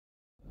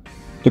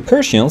The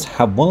Persians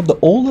have one of the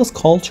oldest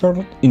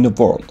cultures in the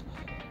world.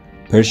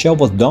 Persia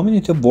was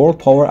dominated world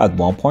power at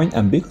one point,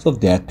 and because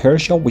of that,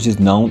 Persia, which is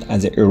known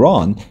as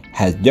Iran,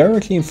 has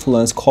directly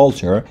influenced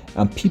culture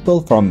and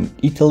people from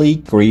Italy,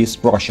 Greece,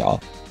 Russia.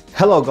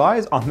 Hello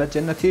guys, Ahmad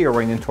Janati,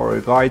 Iranian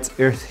tour guides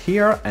is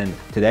here, and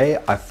today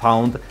I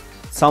found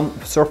some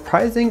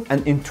surprising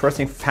and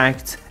interesting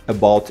facts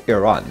about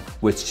Iran,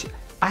 which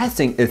I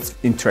think is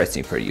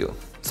interesting for you.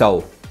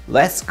 So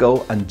let's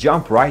go and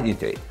jump right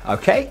into it,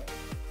 okay?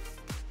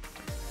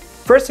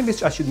 First thing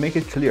is I should make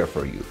it clear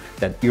for you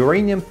that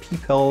Iranian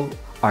people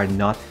are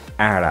not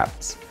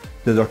Arabs.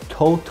 They are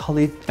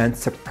totally and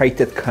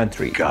separated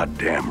country.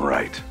 Goddamn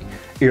right.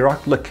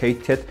 Iraq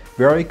located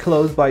very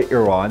close by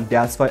Iran.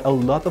 That's why a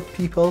lot of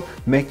people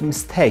make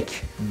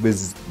mistake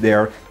with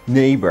their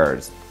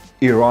neighbors.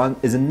 Iran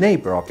is a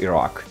neighbor of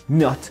Iraq,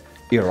 not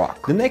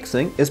Iraq. The next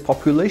thing is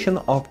population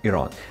of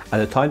Iran. At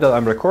the time that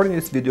I'm recording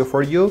this video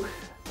for you,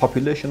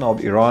 population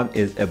of Iran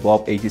is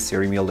above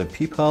 83 million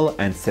people,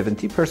 and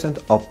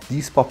 70% of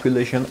this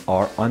population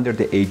are under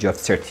the age of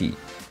 30.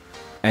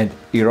 And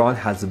Iran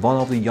has one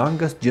of the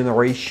youngest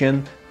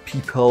generation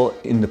people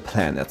in the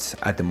planet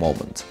at the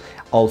moment.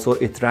 Also,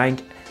 it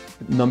ranked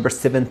number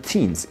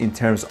 17 in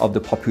terms of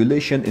the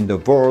population in the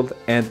world,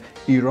 and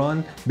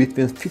Iran,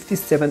 between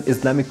 57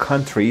 Islamic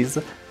countries,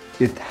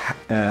 it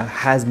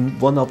has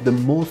one of the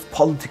most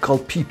political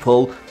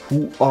people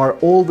who are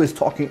always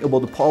talking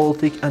about the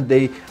politics, and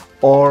they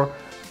are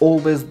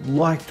always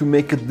like to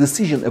make a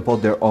decision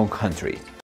about their own country.